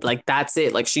hope. Like, that's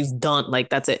it. Like, she's done. Like,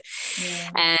 that's it.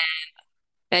 Yeah. And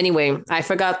anyway, I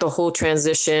forgot the whole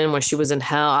transition when she was in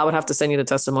hell. I would have to send you the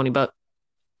testimony, but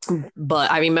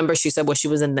I remember she said when she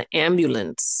was in the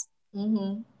ambulance,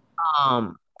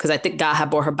 because I think God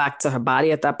had brought her back to her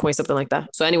body at that point, something like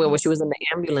that. So anyway, when she was in the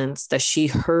ambulance, that she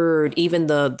heard even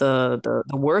the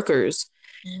workers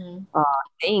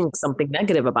saying something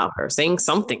negative about her, saying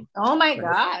something. Oh my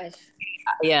gosh.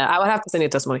 Yeah, I would have to send you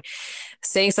a testimony.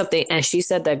 Saying something, and she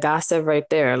said that God said right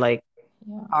there, like,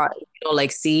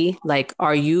 see, like,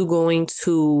 are you going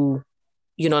to,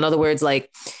 in other words,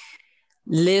 like,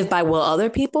 live by what other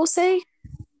people say?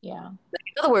 Yeah.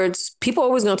 In other words, people are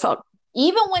always going to talk.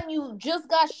 Even when you just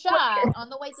got shot on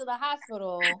the way to the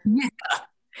hospital.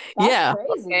 Yeah.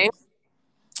 Crazy. Okay.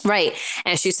 Right.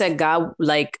 And she said, God,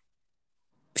 like,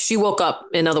 she woke up,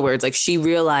 in other words, like, she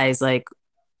realized, like,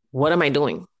 what am I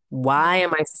doing? Why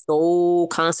am I so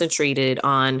concentrated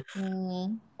on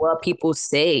what people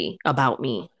say about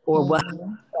me, or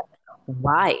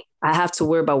why I have to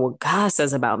worry about what God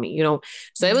says about me,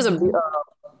 So it was a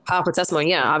powerful testimony.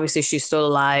 Yeah, obviously she's still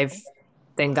alive.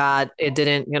 Thank God it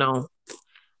didn't,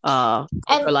 her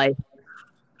life.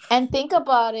 And think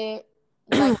about it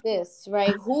like this,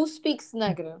 right? Who speaks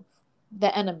negative?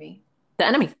 The enemy. The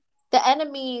enemy. The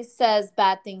enemy says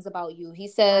bad things about you. He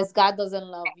says God doesn't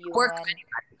love you.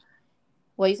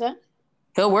 What you said?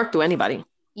 He'll work through anybody.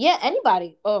 Yeah,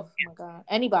 anybody. Oh my God,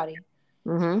 anybody.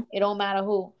 It don't matter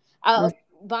who.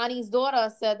 Bonnie's daughter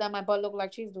said that my butt looked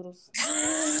like cheese doodles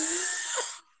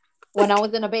when I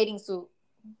was in a bathing suit,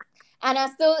 and I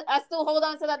still hold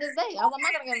on to that this day. I'm not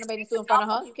gonna get in a bathing suit in front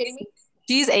of her. You kidding me?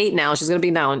 She's 8 now. She's gonna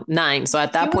be now 9. So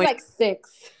at that point, she was like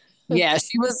 6. Yeah,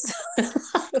 she was.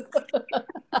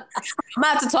 I'm gonna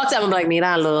have to talk to him. I'm like,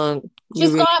 mira, look. She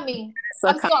scarred me.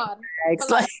 I'm scarred.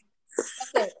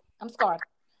 That's it. I'm scarred.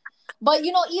 But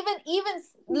even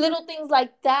little things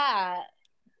like that.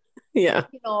 Yeah.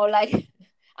 Like,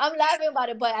 I'm laughing about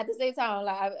it, but at the same time,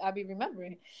 like, I be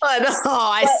remembering. I know.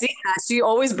 I see that. She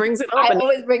always brings it up. I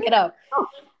always bring it up.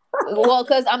 Well,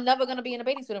 because I'm never gonna be in a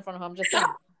bathing suit in front of her. I'm just saying.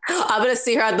 I'm gonna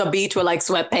see her at the beach with like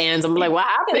sweatpants. I'm like, what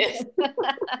happened?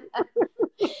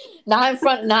 Not in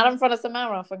front of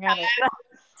Samara. Forget it.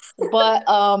 But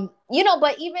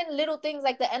but even little things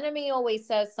like the enemy always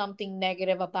says something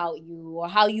negative about you, or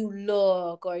how you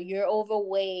look, or you're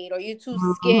overweight, or you're too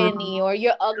skinny, or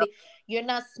you're ugly, you're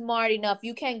not smart enough,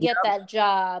 you can't get that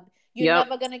job, you're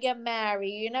never gonna get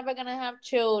married, you're never gonna have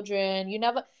children,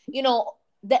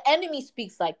 the enemy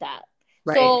speaks like that.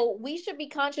 Right. So we should be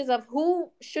conscious of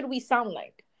who should we sound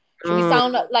like. Should we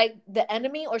sound like the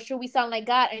enemy, or should we sound like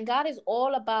God? And God is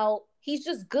all about, he's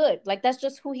just good. Like, that's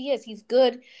just who he is. He's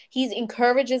good. He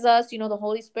encourages us. The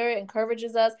Holy Spirit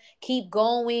encourages us. Keep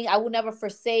going. I will never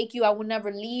forsake you. I will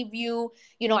never leave you.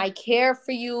 I care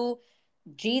for you.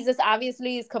 Jesus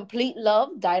obviously is complete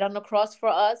love, died on the cross for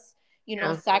us,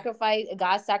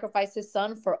 God sacrificed his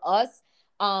son for us.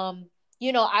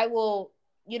 I will,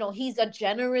 he's a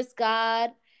generous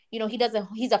God.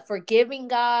 He's a forgiving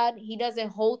God. He doesn't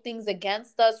hold things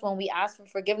against us when we ask for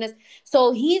forgiveness.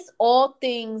 So he's all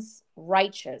things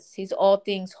righteous. He's all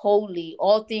things holy,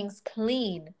 all things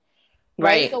clean.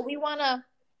 Right. So we want to,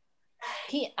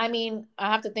 I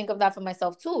have to think of that for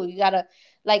myself too. You got to,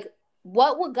 like,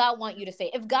 what would God want you to say?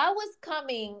 If God was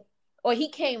coming, or he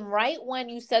came right when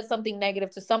you said something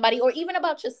negative to somebody, or even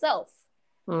about yourself,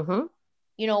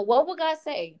 what would God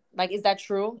say? Like, is that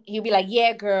true? He'd be like,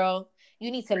 yeah, girl,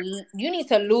 you need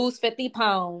to lose 50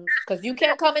 pounds because you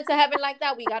can't come into heaven like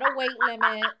that. We got a weight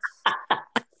limit.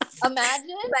 Imagine.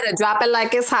 You better drop it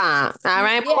like it's hot. All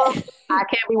right. Yeah. I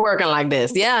can't be working like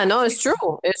this. Yeah, no, it's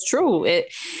true. It's true.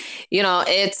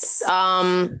 It's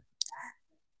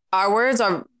our words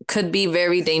could be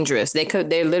very dangerous. They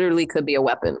literally could be a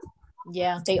weapon.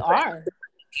 Yeah, they are.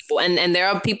 People and there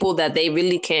are people that they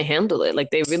really can't handle it. Like,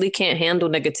 they really can't handle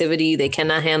negativity. They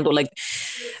cannot handle, like,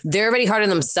 they're already hard on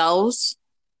themselves.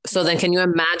 So then can you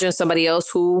imagine somebody else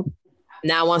who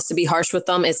now wants to be harsh with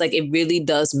them? It's like, it really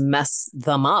does mess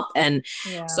them up. And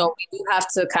so we do have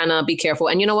to kind of be careful.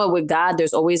 And you know what, with God,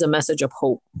 there's always a message of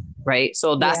hope, right?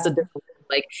 So that's the difference.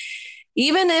 Like,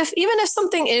 even if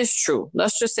something is true,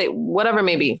 let's just say whatever it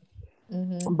may be,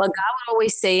 but God would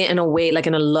always say it in a way, like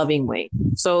in a loving way.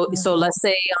 So let's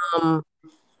say,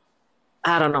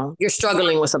 I don't know, you're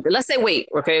struggling with something. Let's say weight.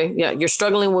 Okay. Yeah. You're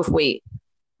struggling with weight,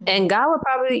 and God would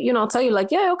probably, tell you like,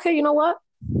 yeah, okay, you know what?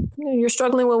 You're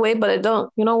struggling with weight, but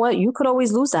you know what? You could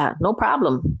always lose that. No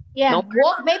problem. Yeah.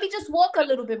 Maybe just walk a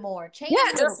little bit more. Change.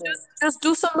 Yeah. Just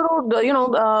do some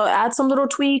little, add some little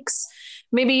tweaks.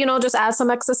 Maybe, just add some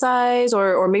exercise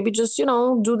or maybe just,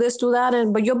 do this, do that.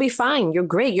 But you'll be fine. You're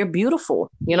great. You're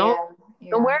beautiful. Don't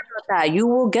worry about that. You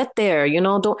will get there.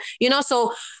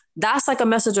 So that's like a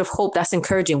message of hope. That's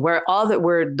encouraging, where all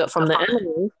that from the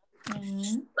enemy,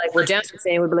 like what Janice was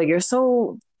saying, would be like, you're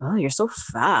so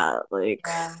fat. Like,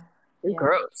 you're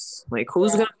gross. Like,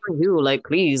 who's going to hurt you? Like,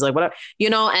 please, like, whatever,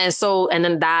 and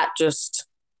then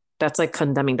that's like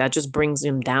condemning. That just brings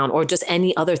him down, or just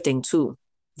any other thing too.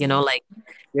 Like,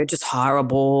 you're just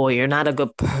horrible, you're not a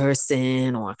good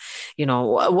person, or,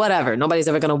 whatever. Nobody's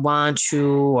ever going to want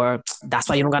you, or that's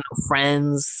why you don't got no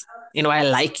friends. I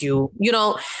like you,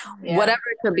 whatever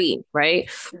it could be. Right.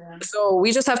 Yeah. So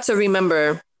we just have to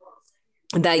remember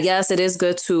that, yes, it is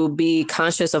good to be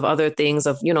conscious of other things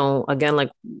of, again, like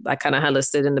I kind of had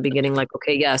listed in the beginning, like,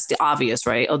 okay, yes, the obvious,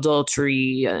 right?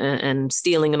 Adultery and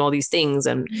stealing and all these things.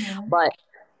 But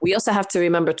we also have to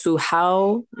remember too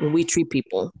how we treat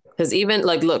people. Because even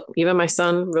even my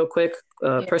son, real quick,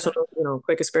 personal,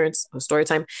 quick experience, story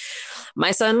time.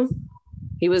 My son,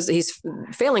 he's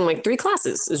failing like 3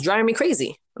 classes. It's driving me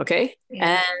crazy. Okay.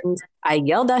 Yeah. And I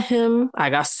yelled at him. I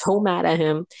got so mad at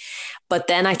him. But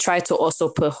then I tried to also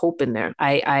put hope in there.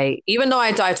 I even though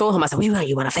I told him, I said, well,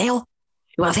 you want to fail?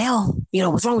 You want to fail?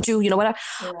 What's wrong with you? Whatever.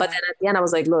 Yeah. But then at the end, I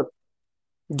was like, look,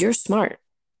 you're smart.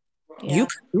 Yeah. You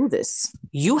can do this.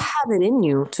 You have it in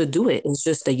you to do it. It's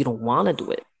just that you don't want to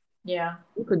do it. Yeah.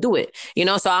 You could do it.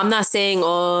 So I'm not saying,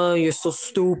 oh, you're so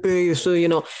stupid. You're so,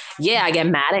 I get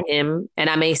mad at him and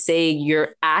I may say you're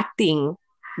acting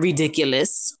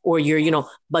ridiculous or you're,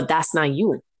 but that's not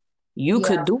you. You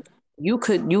could do it.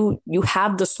 You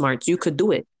have the smarts. You could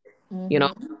do it,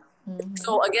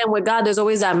 So again, with God, there's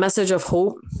always that message of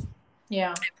hope.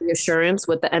 Yeah. Reassurance.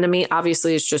 With the enemy,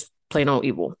 obviously it's just plain old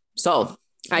evil. So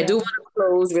I do want to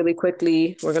close really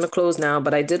quickly. We're going to close now,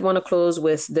 but I did want to close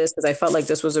with this because I felt like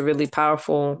this was a really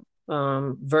powerful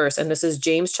verse. And this is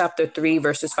James chapter 3,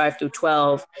 verses 5 through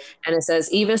 12. And it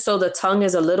says, even so the tongue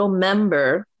is a little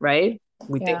member, right?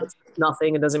 We think it's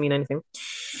nothing. It doesn't mean anything.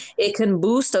 It can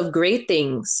boast of great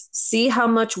things. See how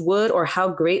much wood or how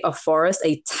great a forest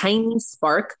a tiny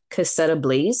spark could set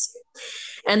ablaze.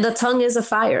 And the tongue is a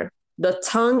fire. The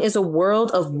tongue is a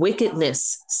world of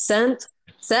wickedness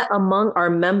set among our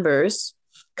members,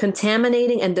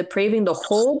 contaminating and depraving the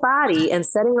whole body and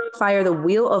setting on fire the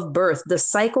wheel of birth, the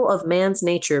cycle of man's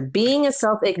nature, being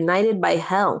itself ignited by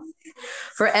hell.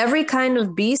 For every kind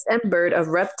of beast and bird, of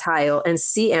reptile and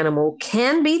sea animal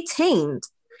can be tamed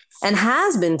and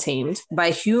has been tamed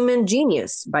by human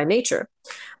genius, by nature.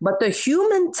 But the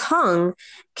human tongue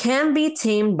can be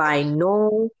tamed by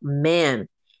no man.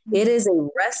 It is a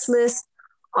restless,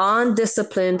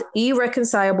 undisciplined,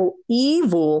 irreconcilable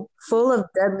evil full of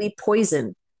deadly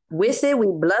poison. With it we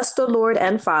bless the Lord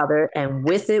and Father, and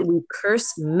with it we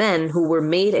curse men who were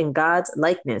made in God's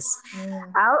likeness.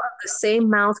 Out of the same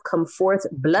mouth come forth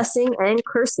blessing and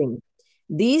cursing.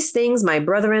 These things, my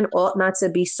brethren, ought not to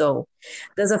be so.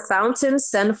 Does a fountain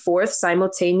send forth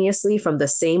simultaneously from the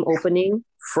same opening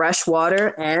fresh water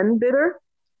and bitter?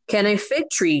 Can a fig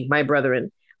tree, my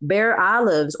brethren, bear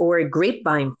olives or a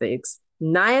grapevine figs?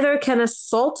 Neither can a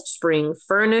salt spring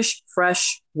furnish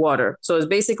fresh water. So it's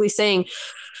basically saying,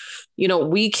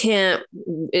 we can't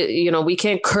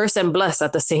curse and bless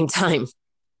at the same time.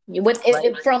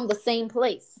 It from the same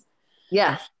place.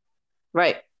 Yeah,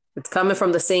 right. It's coming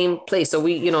from the same place. So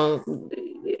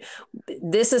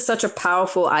this is such a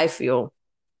powerful, I feel,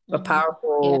 a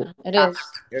powerful it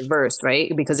is verse,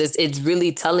 right? Because it's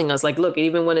really telling us, like, look,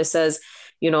 even when it says,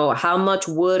 how much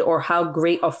wood or how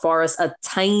great a forest a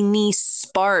tiny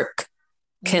spark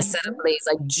can set ablaze.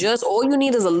 Like, just all you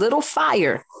need is a little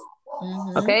fire.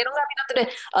 Okay, it don't have to be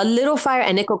nothing. A little fire,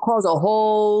 and it could cause a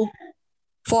whole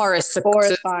forest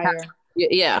fire.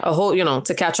 A whole,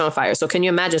 to catch on fire. So can you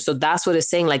imagine? So that's what it's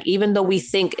saying. Like, even though we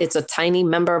think it's a tiny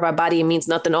member of our body, it means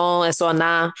nothing. Oh, it's all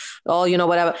nah. Oh,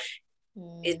 whatever.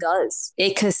 It does.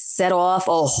 It could set off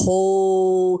a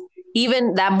whole.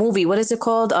 Even that movie. What is it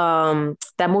called?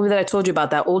 That movie that I told you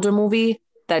about. That older movie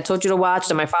that I told you to watch.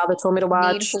 That my father told me to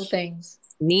watch.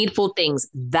 Needful Things.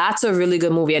 That's a really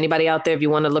good movie. Anybody out there, if you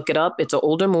want to look it up, it's an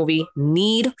older movie.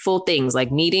 Needful Things,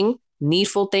 like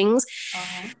needful things.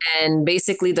 And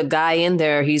basically the guy in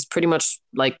there, he's pretty much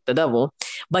like the devil,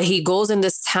 but he goes in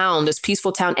this town, this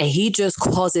peaceful town, and he just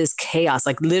causes chaos,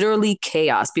 like literally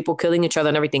chaos, people killing each other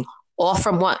and everything. All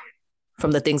from what?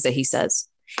 From the things that he says.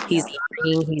 He's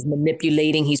lying, he's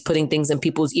manipulating, he's putting things in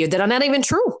people's ear that are not even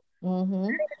true.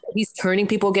 He's turning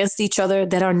people against each other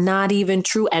that are not even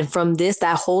true. And from this,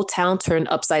 that whole town turned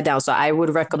upside down. So I would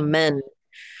recommend,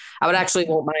 I would actually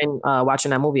won't mind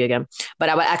watching that movie again, but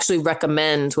I would actually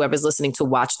recommend whoever's listening to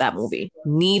watch that movie,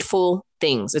 Needful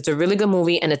Things. It's a really good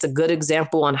movie, and it's a good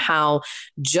example on how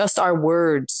just our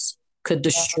words could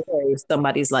destroy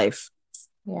somebody's life.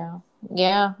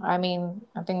 Yeah. I mean,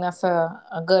 I think that's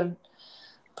a good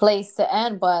place to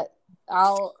end, but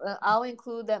I'll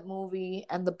include that movie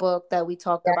and the book that we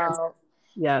talked about.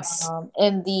 Yes.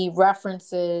 And the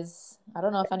references. I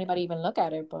don't know if anybody even look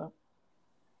at it, but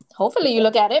hopefully you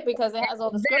look at it because it has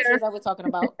all the scriptures that we're talking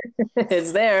about.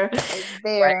 It's there. It's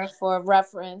there for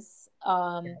reference.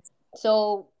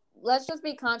 So let's just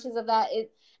be conscious of that.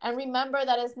 And remember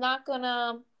that it's not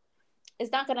gonna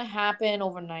happen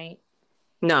overnight.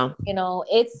 No.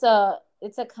 It's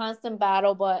a constant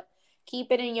battle, but keep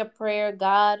it in your prayer.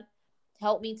 God,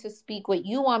 help me to speak what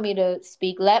you want me to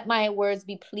speak. Let my words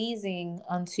be pleasing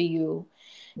unto you.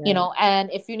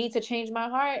 And if you need to change my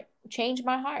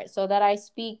heart so that I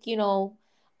speak,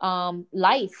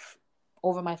 life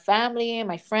over my family and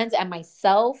my friends and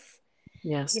myself.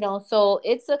 Yes. So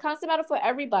it's a constant battle for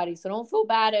everybody. So don't feel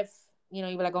bad if, you're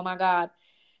like, oh my God,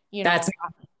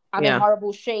 I'm in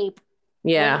horrible shape.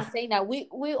 Yeah. I'm saying that we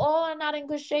all are not in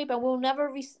good shape, and we will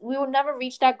never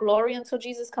reach that glory until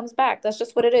Jesus comes back. That's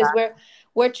just what it is.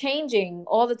 We're changing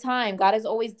all the time. God is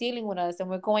always dealing with us, and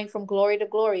we're going from glory to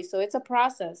glory. So it's a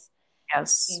process.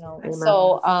 Yes. Amen.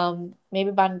 So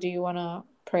maybe Ban, do you want to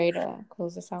pray to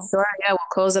close this out? Sure. Yeah, we'll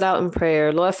close it out in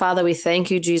prayer. Lord Father, we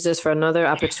thank you, Jesus, for another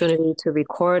opportunity to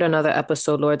record another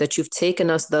episode, Lord, that you've taken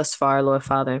us thus far, Lord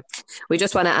Father. We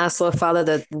just want to ask, Lord Father,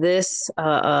 that this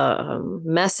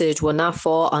message will not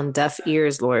fall on deaf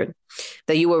ears, Lord,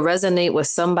 that you will resonate with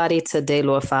somebody today,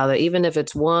 Lord Father, even if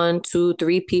it's 1, 2,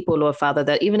 3 people, Lord Father,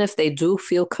 that even if they do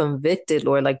feel convicted,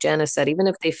 Lord, like Janice said, even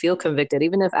if they feel convicted,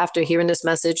 even if after hearing this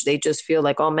message, they just feel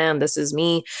like, oh man, this is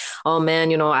me. Oh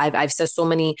man, I've said so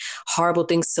many horrible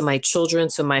things to my children,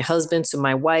 to my husband, to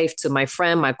my wife, to my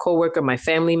friend, my coworker, my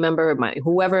family member,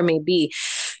 whoever it may be.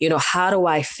 How do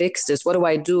I fix this? What do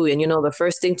I do? And the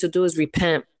first thing to do is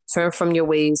repent. Turn from your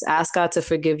ways, ask God to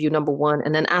forgive you, number one,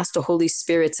 and then ask the Holy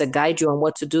Spirit to guide you on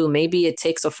what to do. Maybe it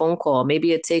takes a phone call.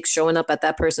 Maybe it takes showing up at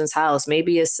that person's house.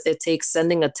 Maybe it takes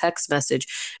sending a text message,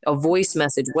 a voice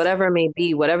message, whatever it may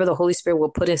be, whatever the Holy Spirit will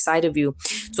put inside of you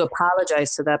to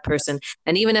apologize to that person.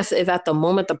 And even if at the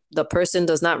moment the person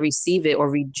does not receive it or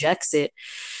rejects it,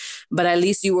 but at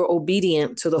least you were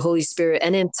obedient to the Holy Spirit.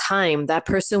 And in time, that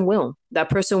person will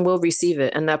receive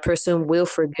it, and that person will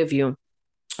forgive you.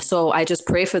 So I just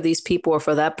pray for these people, or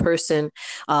for that person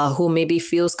who maybe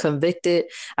feels convicted.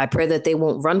 I pray that they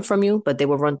won't run from you, but they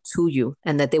will run to you,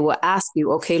 and that they will ask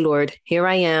you, okay, Lord, here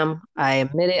I am. I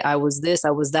admit it. I was this,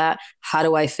 I was that. How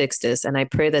do I fix this? And I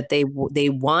pray that they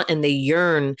want and they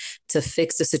yearn to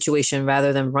fix the situation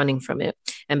rather than running from it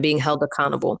and being held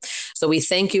accountable. So we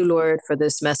thank you, Lord, for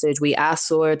this message. We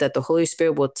ask, Lord, that the Holy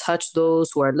Spirit will touch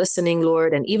those who are listening,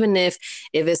 Lord. And even if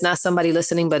it's not somebody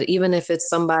listening, but even if it's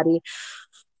somebody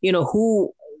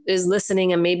who is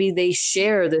listening and maybe they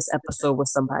share this episode with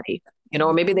somebody,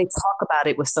 or maybe they talk about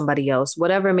it with somebody else,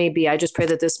 whatever it may be. I just pray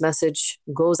that this message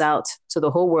goes out to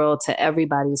the whole world, to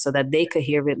everybody, so that they could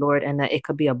hear it, Lord, and that it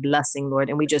could be a blessing, Lord.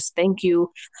 And we just thank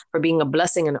you for being a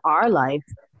blessing in our life.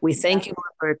 We thank you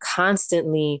for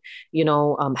constantly,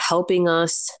 helping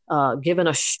us, giving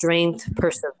us strength,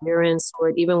 perseverance,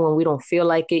 Lord, even when we don't feel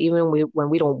like it, even when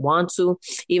we don't want to,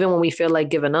 even when we feel like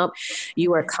giving up,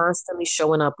 you are constantly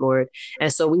showing up, Lord.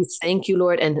 And so we thank you,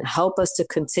 Lord, and help us to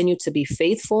continue to be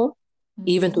faithful,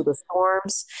 even through the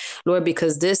storms, Lord,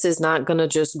 because this is not going to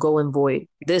just go in void.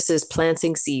 This is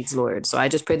planting seeds, Lord. So I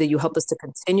just pray that you help us to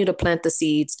continue to plant the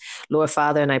seeds, Lord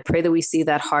Father. And I pray that we see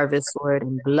that harvest, Lord,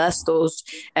 and bless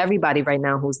everybody right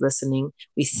now who's listening.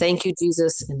 We thank you,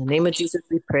 Jesus. In the name of Jesus,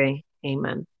 we pray.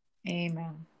 Amen.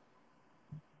 Amen.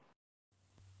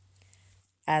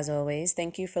 As always,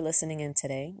 thank you for listening in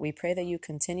today. We pray that you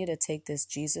continue to take this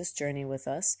Jesus journey with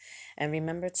us. And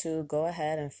remember to go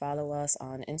ahead and follow us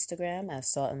on Instagram at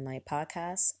Salt and Light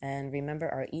Podcast. And remember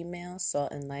our email,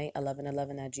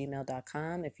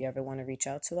 saltandlight1111@gmail.com, if you ever want to reach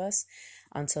out to us.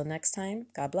 Until next time,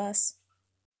 God bless.